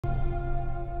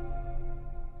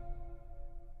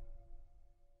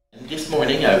This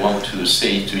morning I want to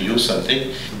say to you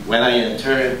something. When I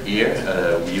entered here,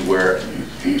 we were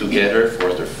together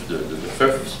for the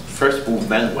first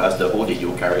movement was the Holy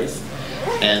Eucharist.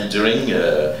 And during,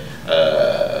 immediately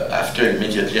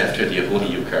after the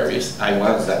Holy Eucharist, I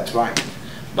was attracted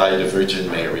by the Virgin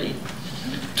Mary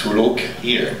to look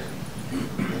here,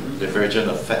 the Virgin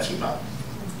of Fatima.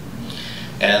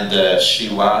 And she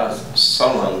was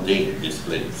surrounding this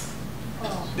place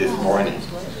this morning.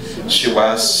 She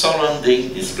was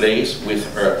surrounding this place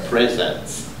with her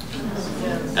presence.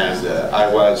 And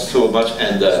I was so much,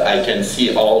 and I can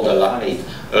see all the light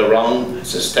around the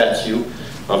statue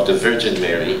of the Virgin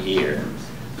Mary here.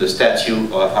 The statue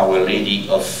of Our Lady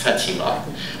of Fatima.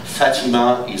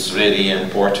 Fatima is really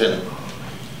important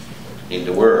in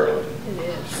the world.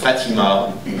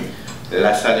 Fatima,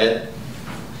 La Salette,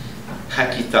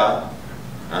 Hakita,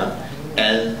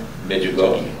 and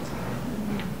Medjugorje.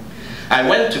 I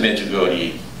went to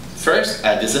Medjugorje. First,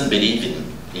 I didn't believe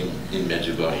in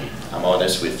Medjugorje. I'm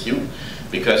honest with you,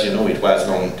 because you know it was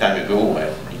a long time ago.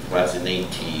 It was in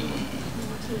 80.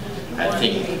 I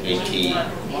think 80.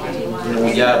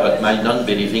 No, yeah, but my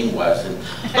non-believing was in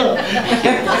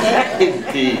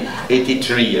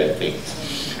 83, I think.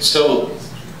 So,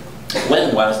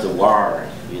 when was the war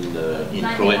in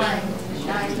Croatia?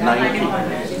 91.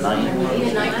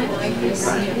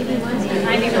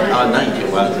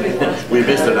 We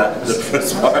missed the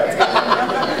first part.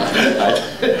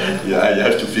 Yeah, I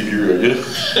have to figure, you know.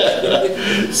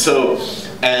 So,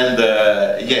 and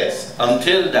yes,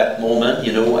 until that moment,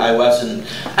 you know, I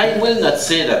will not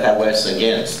say that I was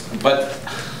against, but,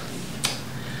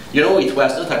 you know, it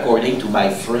was not according to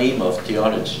my frame of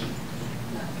theology.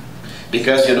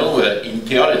 Because, you know, in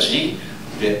theology,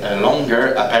 a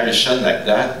longer apparition like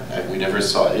that, we never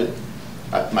saw it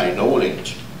at my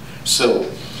knowledge. So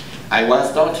I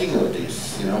was doubting of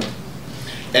this, you know.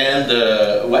 And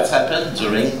what's happened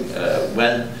during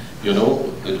when, you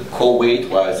know, Kuwait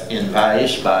was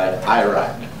invaded by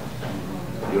Iraq.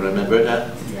 You remember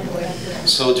that?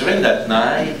 So during that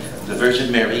night, the Virgin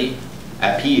Mary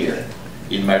appeared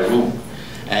in my room,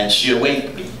 and she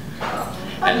awakened me.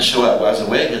 And so I was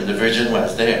awake, and the Virgin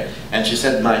was there. And she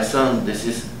said, "My son, this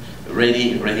is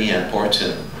really, really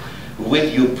important. Will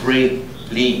you pray,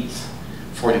 please,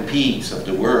 for the peace of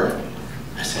the world?"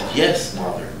 I said, "Yes,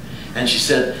 Mother." And she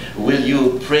said, "Will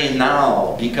you pray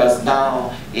now? Because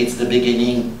now it's the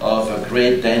beginning of a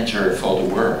great danger for the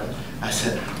world." I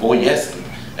said, "Oh, yes."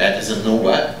 I didn't know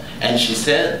what. And she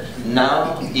said,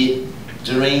 "Now,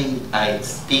 during I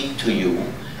speak to you,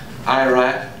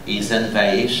 Iraq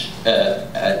invades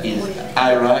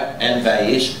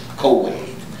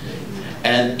Kuwait,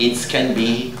 and it can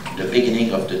be the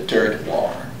beginning of the third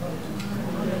war."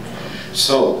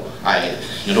 So I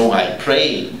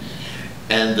prayed,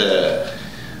 and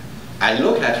I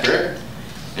looked at her,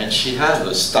 and she has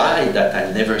a style that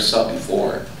I never saw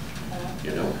before,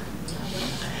 you know.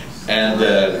 And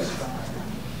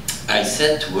I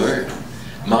said to her,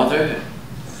 "Mother,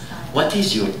 what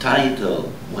is your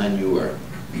title when you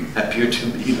appear to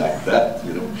me like that,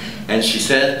 you know?" And she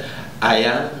said, "I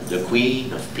am the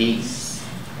Queen of Peace."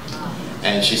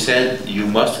 And she said, "You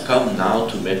must come now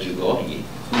to Medjugorje."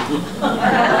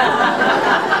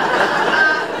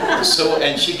 So,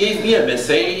 and she gave me a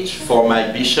message for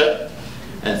my bishop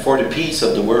and for the peace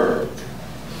of the world.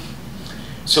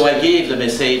 So I gave the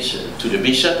message to the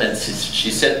bishop, and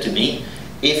she said to me,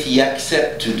 "If he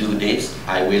accepts to do this,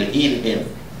 I will heal him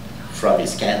from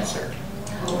his cancer."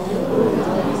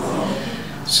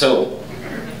 So,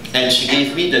 and she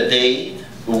gave me the date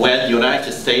when the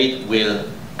United States will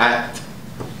act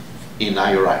in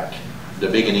Iraq, the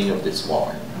beginning of this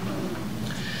war.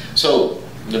 So,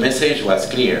 the message was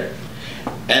clear.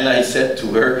 And I said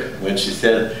to her, when she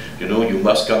said, "You know, you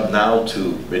must come now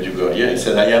to Medjugorje," I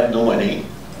said, "I have no money."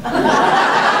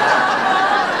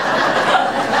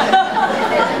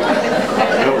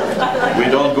 We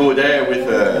don't go there with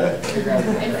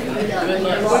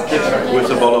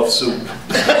a bowl of soup.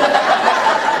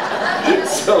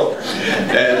 So,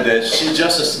 and she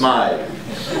just smiled.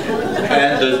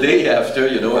 And the day after,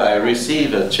 you know, I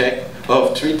received a check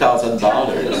of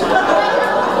 $3,000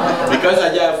 because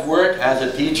I have worked as a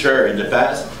teacher in the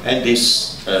past, and they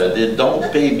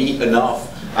don't pay me enough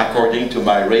according to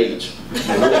my wage,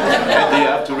 and they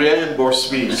have to reimburse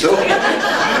me. So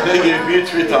they gave me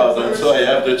 $3,000, so I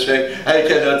have the check. I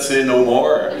cannot say no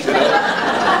more, you know?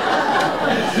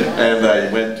 And I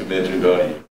went to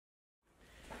Medjugorje.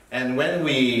 And when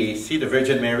we see the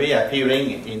Virgin Mary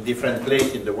appearing in different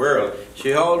places in the world,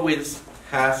 she always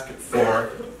asks for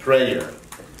prayer.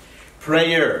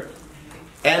 Prayer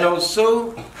And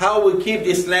also, how we keep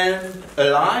this land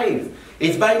alive.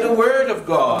 It's by the Word of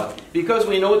God. Because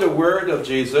we know the Word of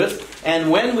Jesus.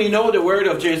 And when we know the Word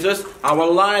of Jesus, our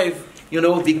life,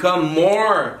 become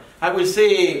more, I would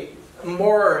say,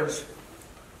 more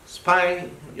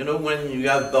when you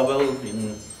have bubble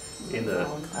in the...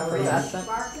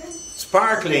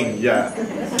 Sparkling, yeah.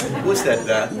 Who said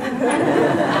that?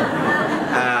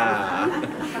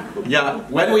 Yeah,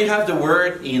 when we have the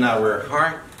Word in our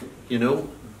heart,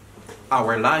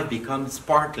 our life becomes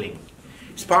sparkling.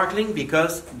 Sparkling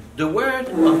because the Word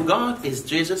of God is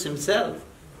Jesus Himself.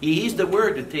 He is the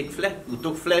Word who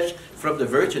took flesh from the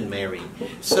Virgin Mary.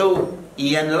 So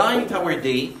He enlightened our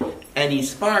day, and He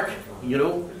sparked,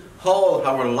 all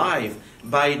our life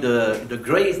by the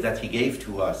grace that He gave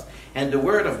to us. And the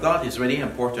Word of God is really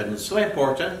important. It's so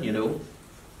important,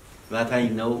 that I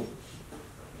know.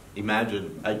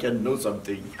 Imagine, I can know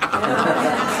something.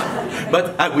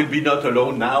 But I will be not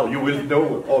alone now. You will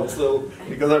know also,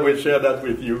 because I will share that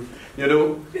with you.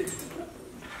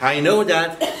 I know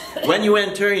that when you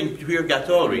enter in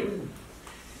purgatory,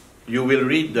 you will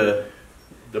read the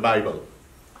Bible.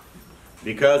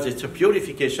 Because it's a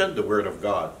purification, the Word of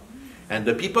God. And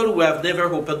the people who have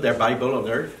never opened their Bible on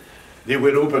earth, they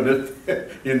will open it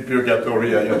in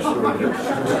purgatory, I assure you.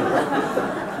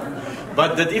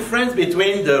 But the difference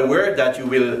between the word that you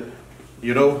will,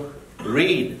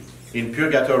 read in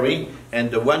purgatory and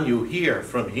the one you hear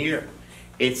from here,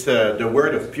 it's the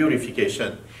word of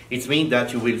purification. It means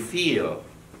that you will feel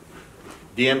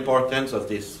the importance of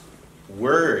this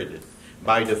word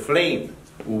by the flame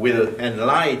who will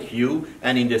enlighten you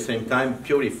and in the same time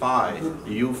purify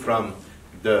you from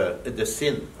the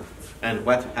sin and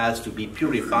what has to be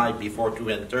purified before to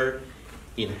enter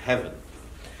in heaven.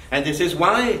 And this is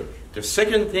why the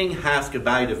second thing asked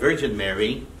by the Virgin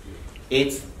Mary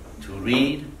is to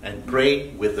read and pray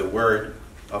with the Word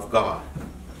of God.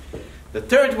 The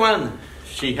third one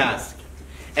she asked,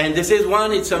 and this is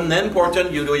one, it's an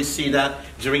important, you will see that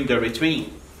during the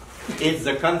retreat, it's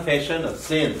the confession of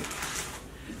sin.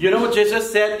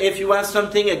 Jesus said, if you have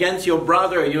something against your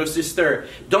brother or your sister,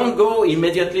 don't go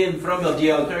immediately in front of the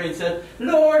altar and say,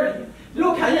 Lord,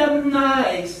 look, I am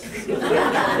nice.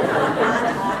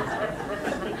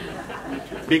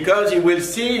 Because you will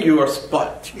see your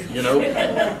spot,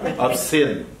 of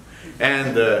sin.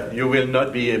 And you will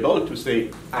not be able to say,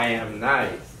 I am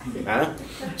nice. Huh?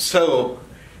 So,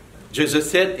 Jesus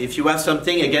said, if you have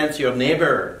something against your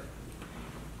neighbor,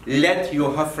 let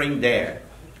your offering there.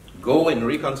 Go and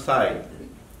reconcile.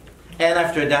 And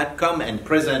after that, come and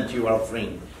present your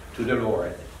offering to the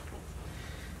Lord.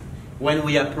 When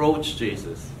we approach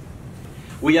Jesus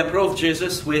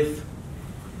with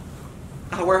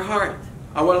our heart,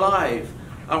 our life,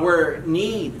 our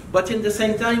need, but in the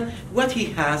same time, what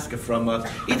He asks from us.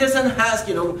 He doesn't ask,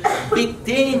 big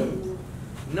things.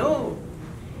 No.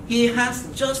 He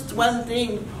asks just one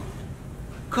thing.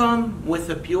 Come with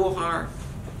a pure heart.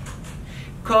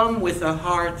 Come with a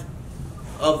heart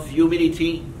of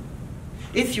humility.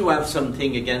 If you have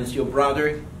something against your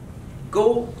brother,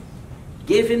 go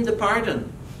give him the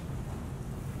pardon.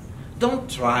 Don't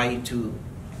try to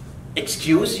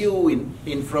excuse you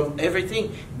in from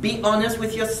everything. Be honest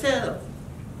with yourself.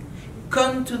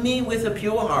 Come to me with a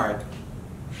pure heart.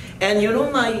 And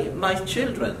my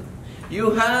children,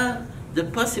 you have the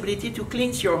possibility to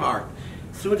cleanse your heart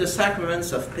through the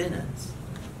sacraments of penance.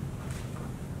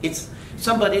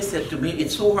 Somebody said to me,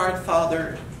 it's so hard,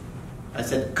 Father. I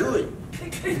said, good.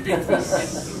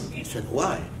 He said,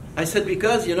 why? I said,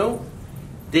 because,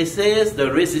 this is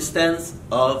the resistance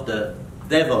of the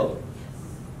devil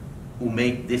who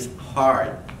make this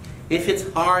hard. If it's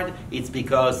hard, it's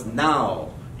because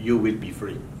now you will be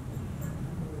free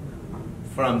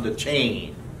from the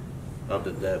chain of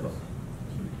the devil,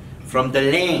 from the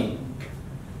link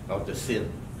of the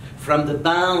sin, from the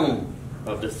bound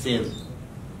of the sin.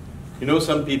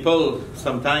 Some people,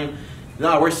 sometimes,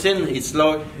 our sin is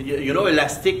like,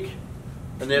 elastic.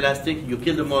 An elastic, you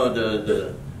kill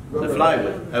the fly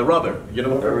with a rubber,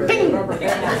 Ping!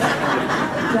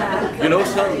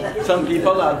 Some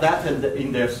people have that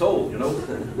in their soul,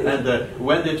 and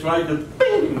when they try to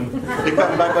ping, they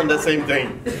come back on the same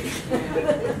thing.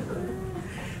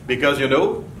 Because,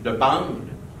 the bound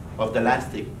of the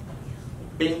elastic,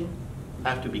 ping,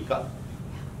 have to be cut.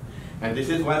 And this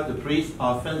is what the priests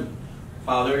often,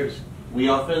 fathers, we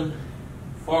often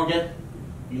forget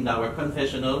in our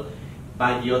confessional.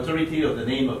 By the authority of the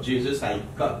name of Jesus, I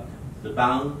cut the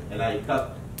bound and I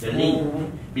cut the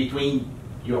link between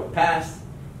your past,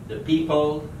 the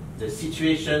people, the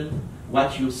situation,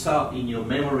 what you saw in your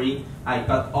memory. I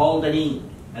cut all the link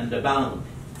and the bound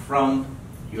from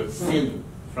your sin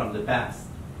from the past,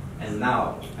 and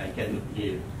now I can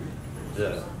give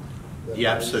the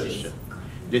absolution.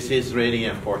 This is really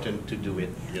important to do it,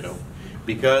 you know,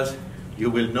 because you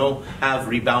will not have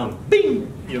rebound,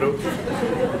 bing, you know.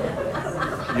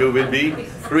 You will be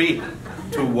free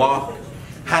to walk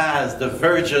as the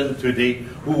virgin today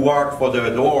who walked for the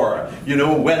door, you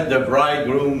know, when the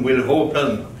bridegroom will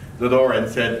open the door and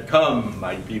said, "Come,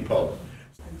 my people."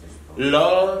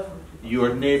 Love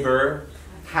your neighbor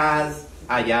as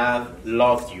I have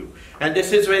loved you. And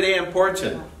this is really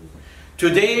important.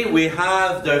 Today we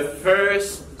have the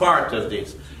first part of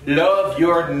this. Love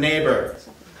your neighbor.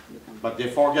 But they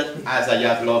forget, as I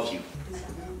have loved you.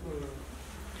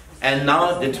 And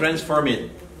now they transform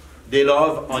it. They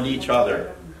love on each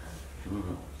other.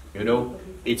 You know,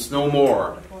 it's no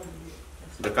more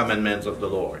the commandments of the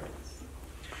Lord.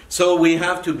 So we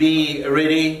have to be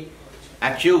really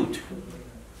acute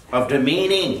of the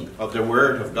meaning of the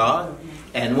Word of God.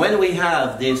 And when we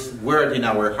have this Word in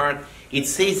our heart,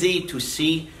 it's easy to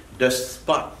see the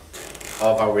spot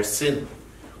of our sin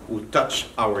who touch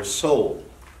our soul.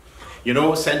 You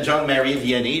know, Saint John Marie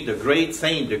Vianney, the great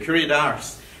saint, the Curé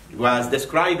d'Ars, was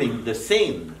describing the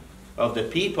sin of the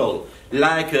people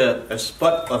like a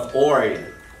spot of oil,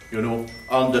 you know,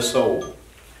 on the soul.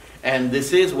 And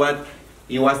this is what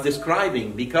he was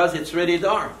describing, because it's really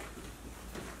dark.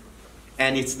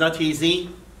 And it's not easy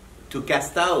to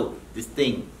cast out this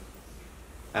thing.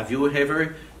 Have you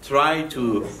ever tried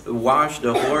to wash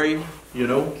the oil, you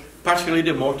know, particularly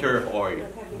the motor oil?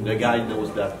 The guy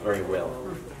knows that very well.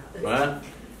 Right?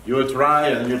 You try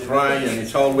and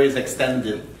it's always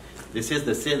extended. This is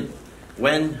the sin.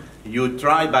 When you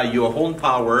try by your own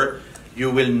power, you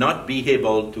will not be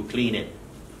able to clean it.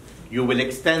 You will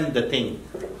extend the thing,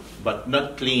 but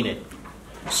not clean it.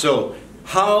 So,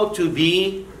 how to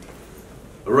be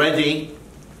ready?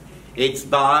 It's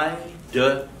by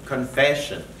the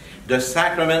confession. The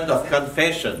sacrament of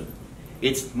confession.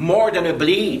 It's more than a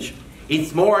bleach.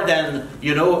 It's more than,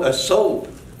 you know, a soap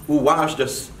who wash the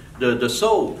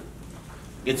soul.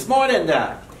 It's more than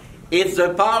that. It's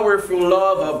the powerful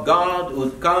love of God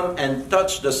who come and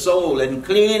touch the soul and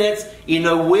clean it in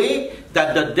a way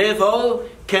that the devil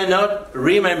cannot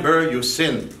remember your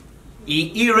sin.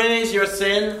 He erases your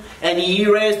sin and he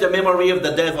erases the memory of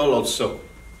the devil also.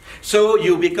 So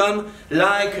you become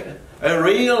like a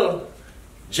real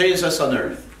Jesus on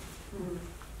earth.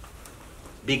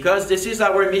 Because this is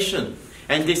our mission.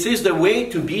 And this is the way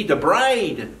to be the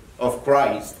bride of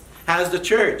Christ as the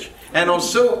church. And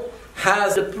also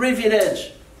has the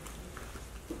privilege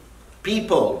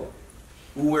people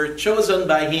who were chosen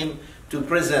by Him to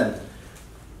present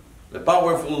the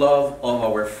powerful love of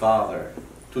our Father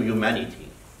to humanity,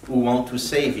 who want to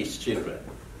save His children.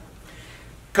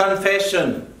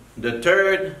 Confession, the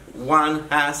third one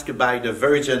asked by the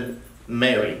Virgin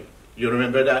Mary. You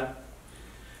remember that?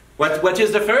 What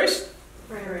is the first?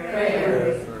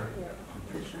 Prayer.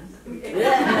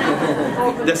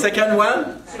 The second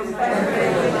one?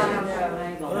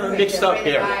 Mixed up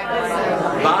here.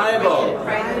 Bible.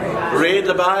 Read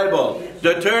the Bible.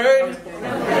 The third?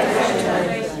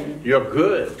 You're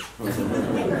good.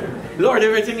 Lord,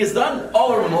 everything is done?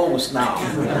 Almost now.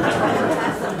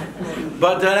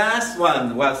 But the last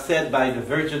one was said by the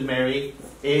Virgin Mary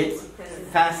is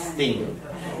fasting.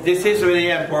 This is really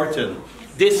important.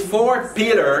 This fourth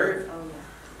pillar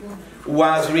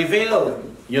was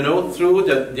revealed, you know, through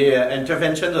the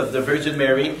intervention of the Virgin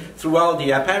Mary throughout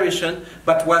the apparition,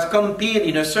 but was completed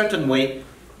in a certain way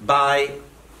by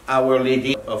Our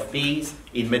Lady of Peace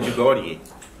in Medjugorje.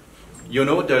 You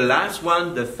know, the last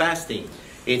one, the fasting,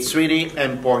 it's really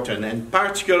important, and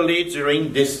particularly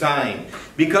during this time,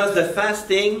 because the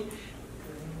fasting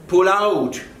pull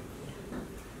out,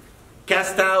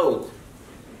 cast out,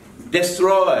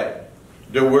 destroy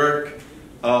the work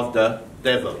of the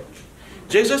devil.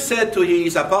 Jesus said to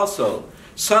his apostle,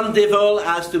 some devil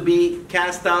has to be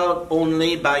cast out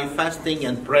only by fasting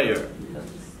and prayer.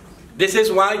 This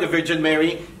is why the Virgin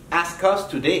Mary asks us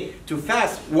today to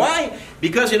fast. Why?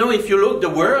 Because, you know, if you look the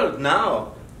world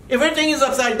now, everything is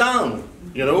upside down,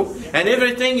 you know, and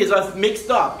everything is mixed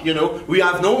up, you know. We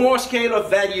have no more scale of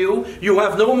value. You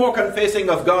have no more confessing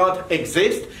of God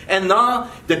exist. And now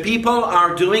the people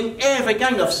are doing every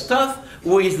kind of stuff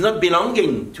who is not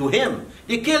belonging to Him.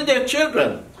 They kill their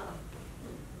children.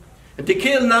 They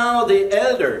kill now the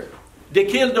elder. They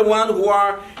kill the one who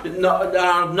are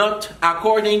not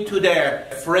according to their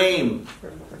frame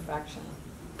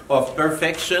of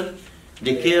perfection.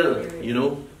 They kill, you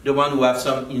know, the one who have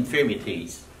some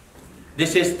infirmities.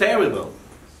 This is terrible.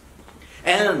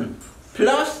 And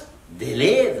plus, they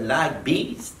live like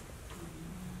beasts.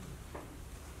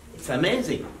 It's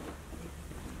amazing.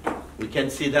 We can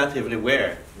see that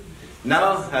everywhere.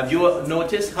 Now, have you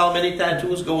noticed how many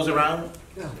tattoos goes around?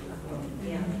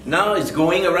 Now it's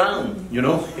going around, you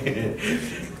know.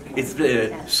 It's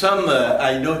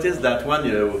I noticed that one,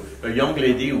 a young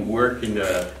lady who worked in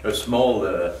a small,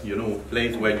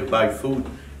 place where you buy food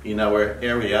in our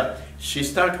area. She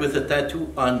started with a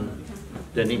tattoo on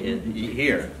the knee,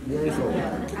 here.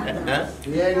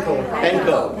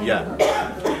 Ankle, yeah.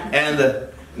 And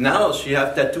now she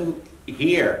has tattoo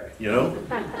here, you know.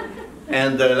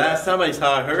 And the last time I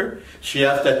saw her, she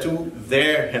has tattoo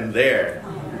there and there.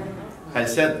 I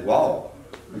said, wow.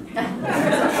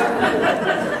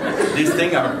 These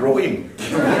things are growing.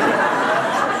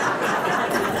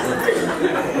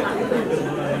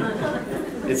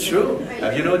 It's true.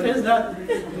 Have you noticed that?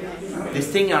 These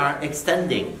things are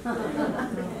extending.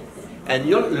 And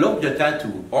you look the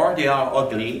tattoo, or they are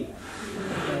ugly,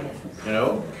 you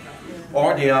know,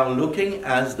 or they are looking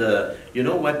as the, you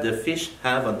know what the fish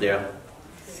have on their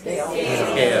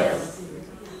scales.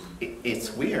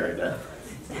 It's weird, huh?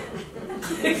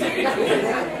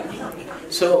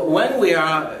 So when we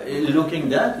are looking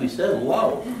that, we say,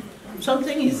 wow,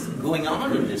 something is going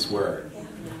on in this world.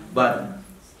 But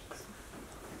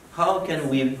how can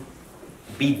we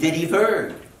be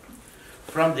delivered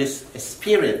from this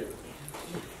spirit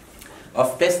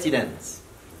of pestilence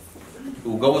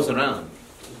who goes around,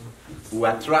 who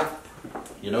attract,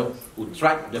 who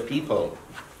attract the people?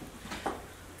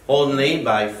 Only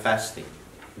by fasting.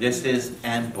 This is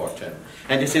important.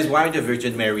 And this is why the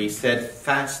Virgin Mary said,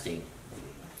 fasting.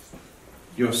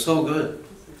 You're so good.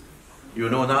 You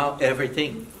know now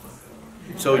everything.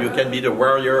 So you can be the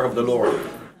warrior of the Lord.